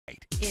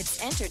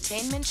It's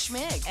Entertainment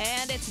Schmig.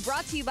 And it's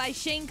brought to you by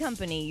Shane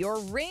Company. Your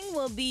ring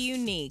will be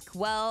unique.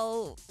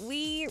 Well,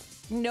 we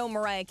know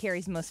Mariah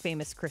Carey's most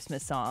famous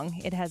Christmas song.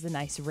 It has a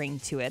nice ring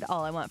to it.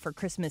 All I Want for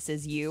Christmas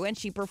Is You. And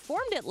she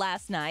performed it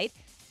last night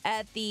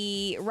at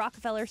the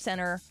Rockefeller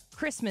Center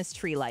Christmas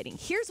tree lighting.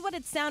 Here's what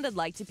it sounded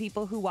like to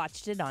people who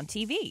watched it on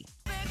TV.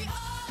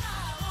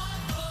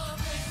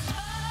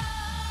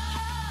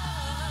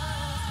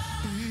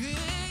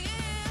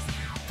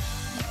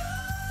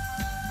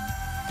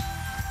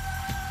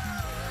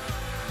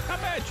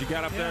 You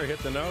got up there, hit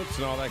the notes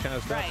and all that kind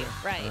of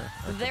stuff. Right. Okay.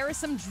 There was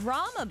some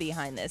drama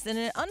behind this, and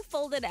it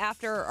unfolded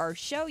after our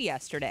show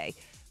yesterday.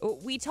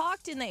 We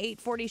talked in the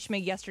 840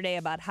 Schmig yesterday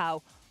about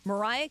how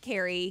Mariah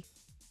Carey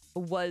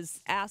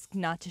was asked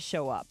not to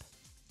show up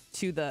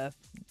to the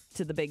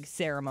big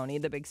ceremony,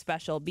 the big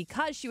special,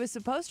 because she was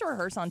supposed to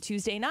rehearse on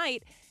Tuesday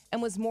night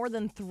and was more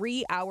than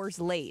 3 hours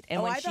late.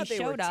 And when I thought she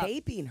they were showed up,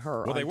 taping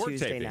her well, on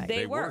Tuesday night.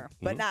 They were.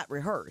 But not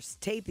rehearsed,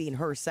 taping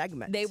her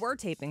segment. They were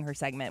taping her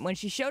segment. When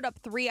she showed up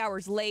 3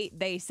 hours late,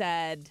 they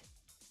said,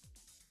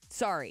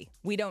 sorry,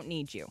 we don't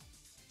need you.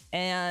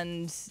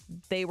 And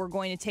they were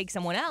going to take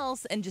someone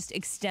else and just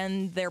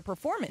extend their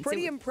performance.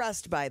 Pretty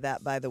impressed by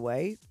that, by the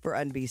way, for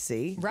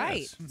NBC.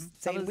 Right. Yes.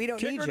 Saying we don't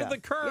Kick need her you. to the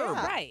curb.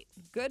 Yeah. Right.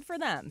 Good for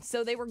them.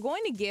 So they were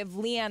going to give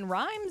Leanne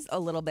Rimes a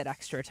little bit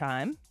extra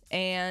time.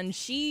 And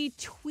she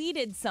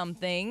tweeted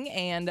something,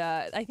 and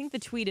I think the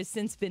tweet has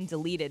since been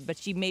deleted, but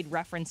she made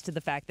reference to the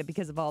fact that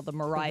because of all the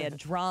Mariah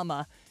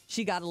drama,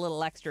 she got a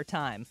little extra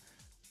time.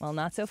 Well,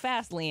 not so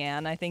fast,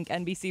 Leanne. I think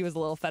NBC was a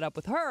little fed up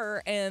with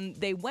her, and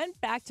they went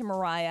back to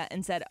Mariah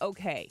and said,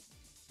 okay,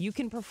 you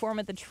can perform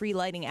at the tree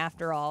lighting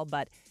after all,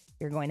 but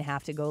you're going to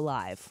have to go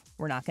live.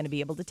 We're not going to be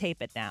able to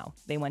tape it now.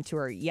 They went to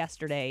her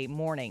yesterday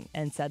morning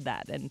and said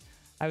that, and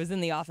I was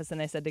in the office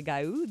and I said to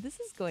Guy, ooh, this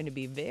is going to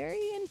be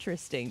very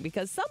interesting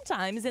because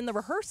sometimes in the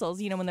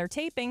rehearsals, when they're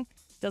taping,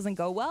 doesn't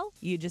go well,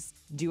 you just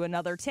do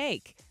another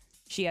take.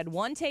 She had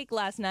one take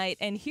last night,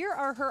 and here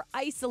are her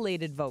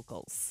isolated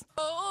vocals.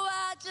 Oh,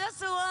 I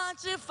just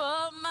want you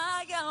for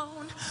my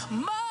own,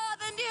 more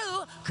than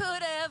you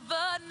could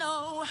ever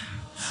know.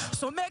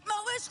 So make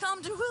my wish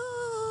come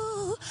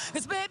true,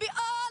 'cause baby,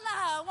 all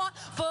I want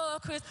for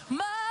Christmas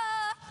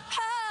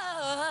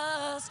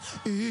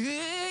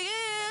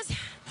is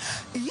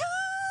you.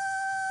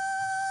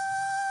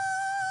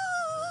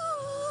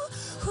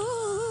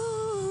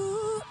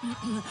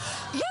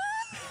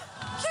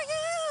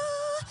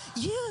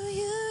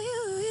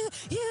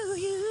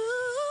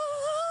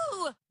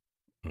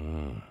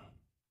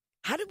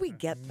 How did we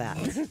get that?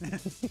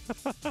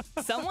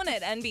 Someone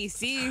at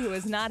NBC who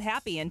was not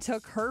happy and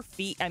took her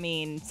feet. I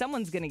mean,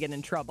 someone's going to get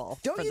in trouble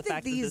for the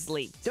fact that this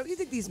leaked. Don't you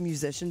think these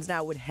musicians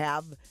now would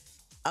have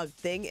a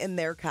thing in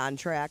their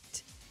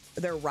contract,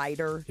 their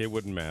writer? It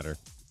wouldn't matter.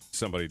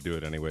 Somebody do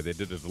it anyway. They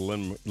did it to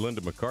Linda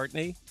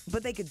McCartney.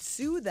 But they could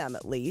sue them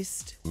at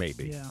least.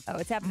 Maybe. Yeah. Oh,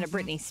 it's happened to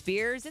Britney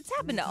Spears. It's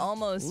happened to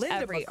almost Linda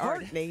every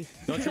artist. McCartney.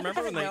 Don't you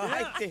remember when they No,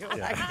 I do.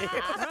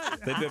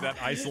 They did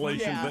that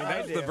isolation Yeah, thing? I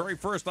That's do. the very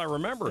first I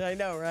remember. I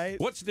know, right?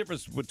 What's the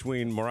difference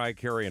between Mariah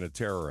Carey and a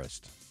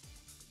terrorist?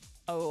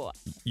 Oh,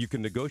 You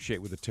can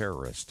negotiate with a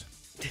terrorist.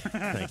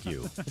 Thank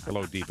you.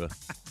 Hello, Diva.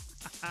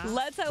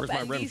 let's hope Where's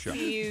my rim shot?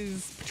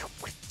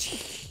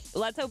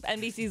 Let's hope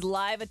NBC's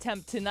live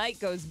attempt tonight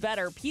goes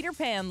better. Peter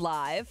Pan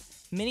Live.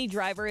 Minnie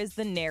Driver is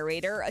the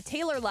narrator.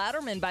 Taylor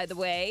Louderman, by the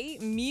way.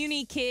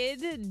 Muny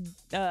kid,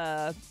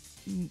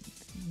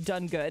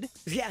 done good.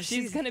 Yeah,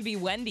 She's going to be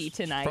Wendy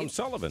tonight. From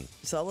Sullivan.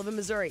 Sullivan,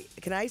 Missouri.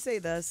 Can I say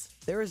this?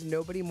 There is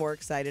nobody more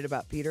excited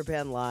about Peter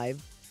Pan Live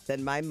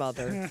than my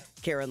mother,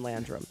 Karen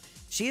Landrum.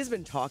 She has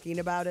been talking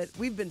about it.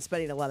 We've been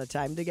spending a lot of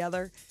time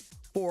together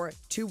for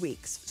 2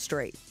 weeks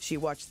straight. She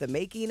watched the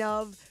making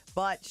of,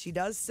 but she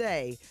does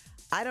say,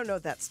 I don't know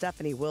if that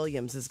Stephanie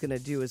Williams is going to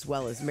do as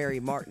well as Mary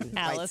Martin.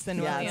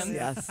 Allison Williams.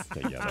 Yes.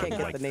 Yeah, that Can't was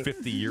get like the name.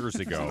 50 years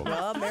ago.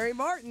 Well, Mary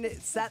Martin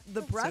set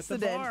the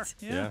precedent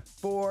Yeah.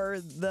 for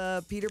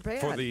the Peter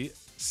Pan. For the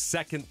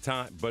second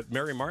time. But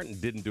Mary Martin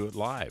didn't do it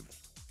live.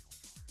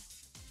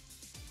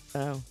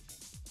 Oh.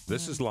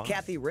 This is live.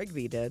 Kathy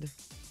Rigby did.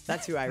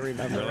 That's who I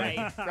remember.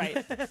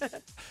 Right.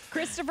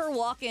 Christopher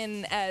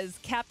Walken as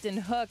Captain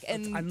Hook.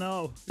 And I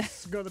know.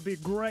 It's going to be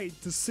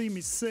great to see me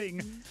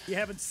sing. You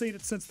haven't seen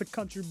it since the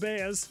Country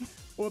Bears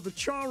or the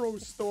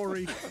Charo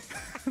story.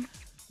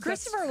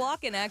 Christopher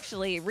Walken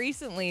actually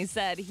recently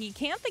said he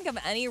can't think of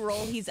any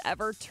role he's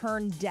ever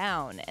turned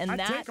down. And I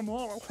that take them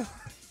all.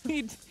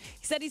 he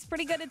said he's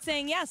pretty good at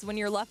saying yes. When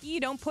you're lucky,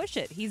 you don't push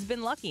it. He's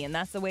been lucky, and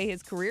that's the way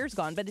his career's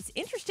gone. But it's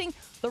interesting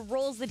the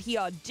roles that he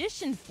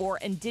auditioned for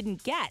and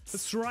didn't get.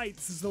 That's right.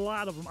 There's a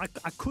lot of them.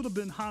 I could have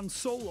been Han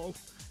Solo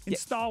in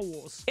Star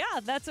Wars. Yeah,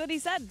 that's what he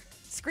said.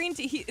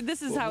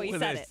 This is how he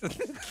said it.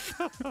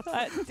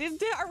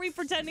 Are we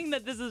pretending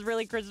that this is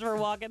really Christopher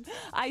Walken?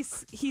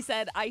 He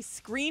said, I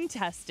screen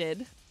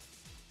tested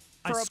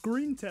I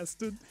screen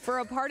tested. For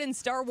a part in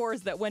Star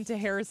Wars that went to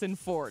Harrison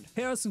Ford.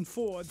 Harrison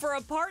Ford. For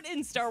a part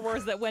in Star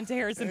Wars that went to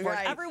Harrison Ford.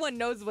 Right. Everyone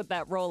knows what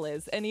that role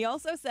is. And he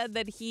also said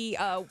that he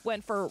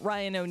went for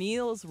Ryan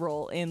O'Neal's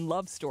role in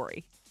Love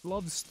Story.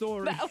 Love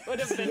Story. That would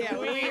have been Yeah,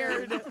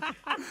 weird.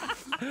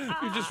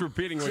 You're just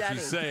repeating what Jenny.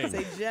 she's saying.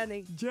 Say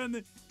Jenny.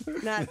 Jenny.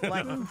 Not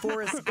like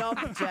Forrest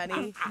Gump,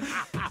 Jenny.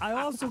 I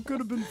also could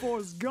have been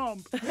Forrest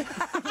Gump.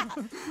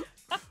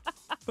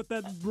 But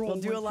that role.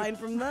 We'll do a line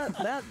from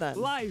that then.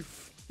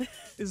 Life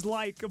is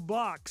like a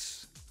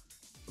box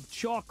of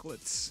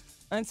chocolates.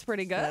 That's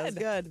pretty good. That was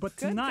good. But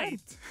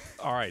tonight,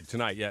 All right,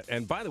 tonight, yeah.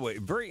 And by the way,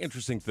 very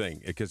interesting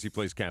thing, because he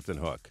plays Captain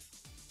Hook.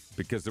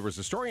 Because there was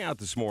a story out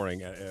this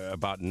morning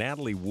about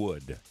Natalie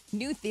Wood.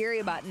 New theory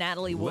about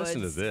Natalie Wood's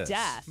Listen to this.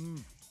 death.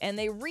 And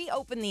they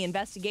reopened the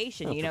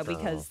investigation,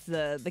 because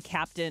the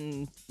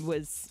captain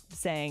was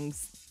saying,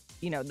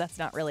 that's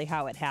not really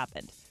how it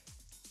happened.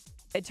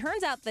 It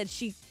turns out that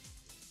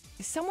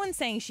someone's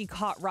saying she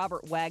caught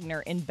Robert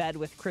Wagner in bed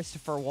with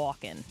Christopher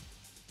Walken.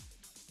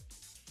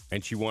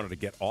 And she wanted to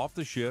get off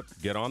the ship,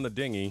 get on the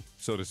dinghy,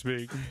 so to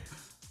speak.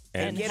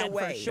 And get head for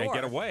away. shore. And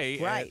get away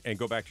Right. and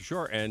go back to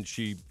shore. And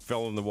she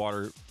fell in the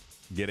water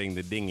getting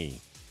the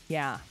dinghy.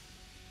 Yeah.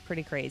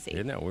 Pretty crazy.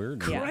 Isn't that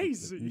weird? Yeah.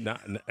 crazy.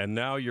 And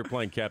now you're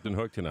playing Captain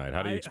Hook tonight.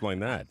 How do you explain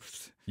that?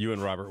 You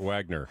and Robert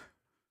Wagner.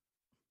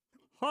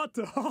 Heart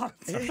to Heart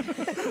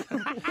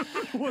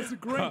was a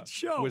great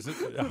show. Was it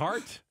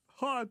Heart?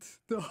 Heart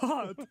to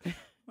Heart.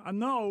 I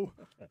know.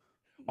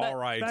 All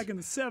right. Back in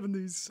the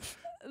 70s,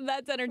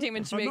 That's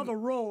Entertainment Schmig. another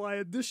role I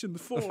auditioned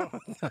for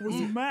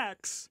was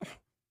Max.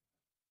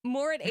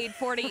 More at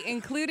 8:40,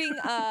 including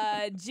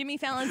Jimmy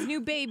Fallon's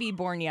new baby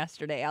born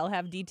yesterday. I'll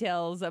have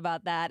details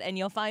about that, and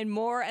you'll find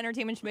more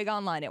Entertainment Schmig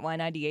online at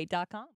y98.com.